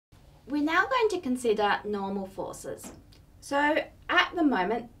we're now going to consider normal forces. So at the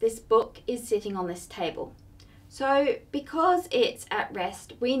moment, this book is sitting on this table. So because it's at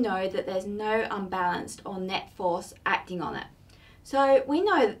rest, we know that there's no unbalanced or net force acting on it. So we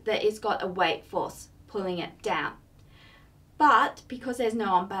know that it's got a weight force pulling it down. But because there's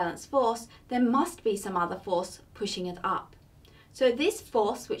no unbalanced force, there must be some other force pushing it up. So this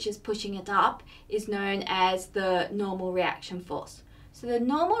force which is pushing it up is known as the normal reaction force. So the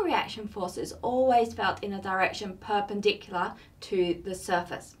normal reaction force is always felt in a direction perpendicular to the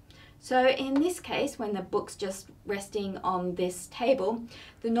surface. So in this case, when the book's just resting on this table,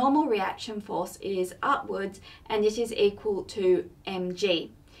 the normal reaction force is upwards and it is equal to mg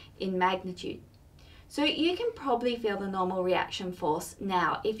in magnitude. So you can probably feel the normal reaction force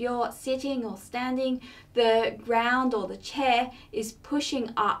now. If you're sitting or standing, the ground or the chair is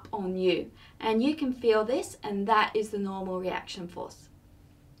pushing up on you, and you can feel this, and that is the normal reaction force.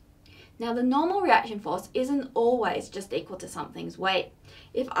 Now the normal reaction force isn't always just equal to something's weight.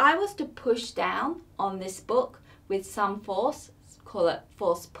 If I was to push down on this book with some force, call it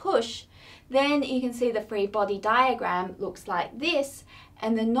force push, then you can see the free body diagram looks like this,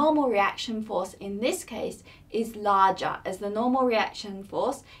 and the normal reaction force in this case is larger, as the normal reaction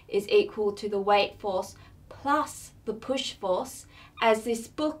force is equal to the weight force plus the push force, as this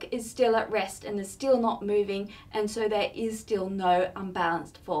book is still at rest and is still not moving, and so there is still no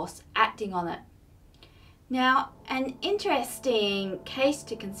unbalanced force acting on it. Now, an interesting case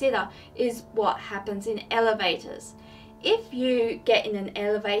to consider is what happens in elevators. If you get in an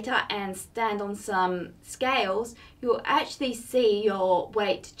elevator and stand on some scales, you'll actually see your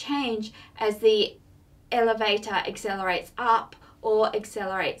weight change as the elevator accelerates up or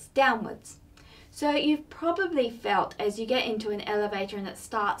accelerates downwards. So you've probably felt as you get into an elevator and it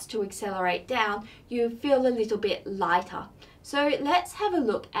starts to accelerate down, you feel a little bit lighter. So let's have a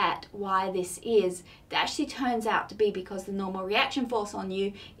look at why this is. It actually turns out to be because the normal reaction force on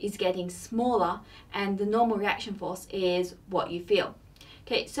you is getting smaller, and the normal reaction force is what you feel.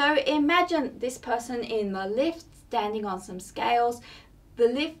 Okay, so imagine this person in the lift standing on some scales. The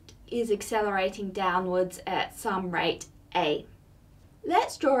lift is accelerating downwards at some rate A.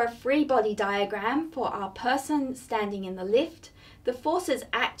 Let's draw a free body diagram for our person standing in the lift. The forces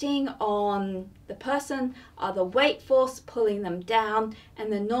acting on the person are the weight force pulling them down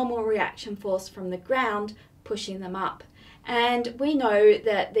and the normal reaction force from the ground pushing them up. And we know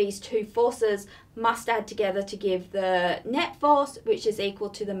that these two forces must add together to give the net force, which is equal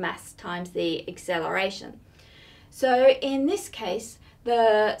to the mass times the acceleration. So in this case,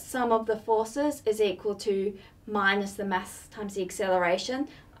 the sum of the forces is equal to minus the mass times the acceleration.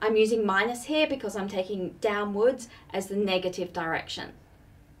 I'm using minus here because I'm taking downwards as the negative direction.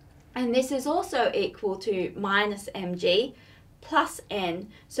 And this is also equal to minus mg plus n.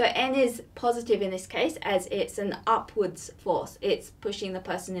 So n is positive in this case as it's an upwards force. It's pushing the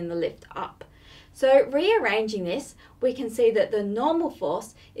person in the lift up. So rearranging this, we can see that the normal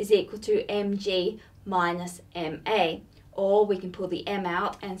force is equal to mg minus ma. Or we can pull the m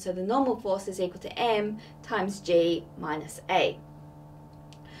out, and so the normal force is equal to m times g minus a.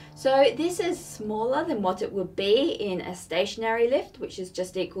 So this is smaller than what it would be in a stationary lift, which is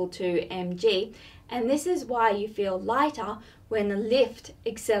just equal to mg, and this is why you feel lighter when the lift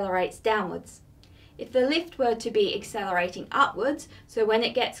accelerates downwards. If the lift were to be accelerating upwards, so when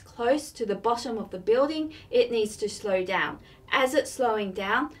it gets close to the bottom of the building, it needs to slow down. As it's slowing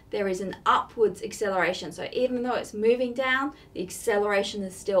down, there is an upwards acceleration. So even though it's moving down, the acceleration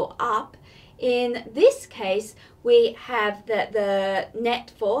is still up. In this case, we have that the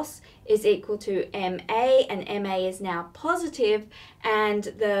net force is equal to ma, and ma is now positive, and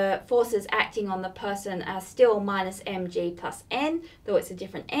the forces acting on the person are still minus mg plus n, though it's a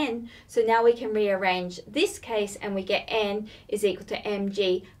different n. So now we can rearrange this case and we get n is equal to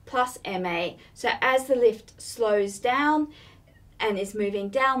mg plus ma. So as the lift slows down and is moving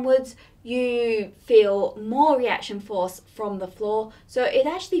downwards, you feel more reaction force from the floor, so it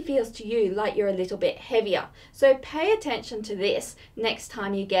actually feels to you like you're a little bit heavier. So pay attention to this next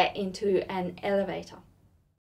time you get into an elevator.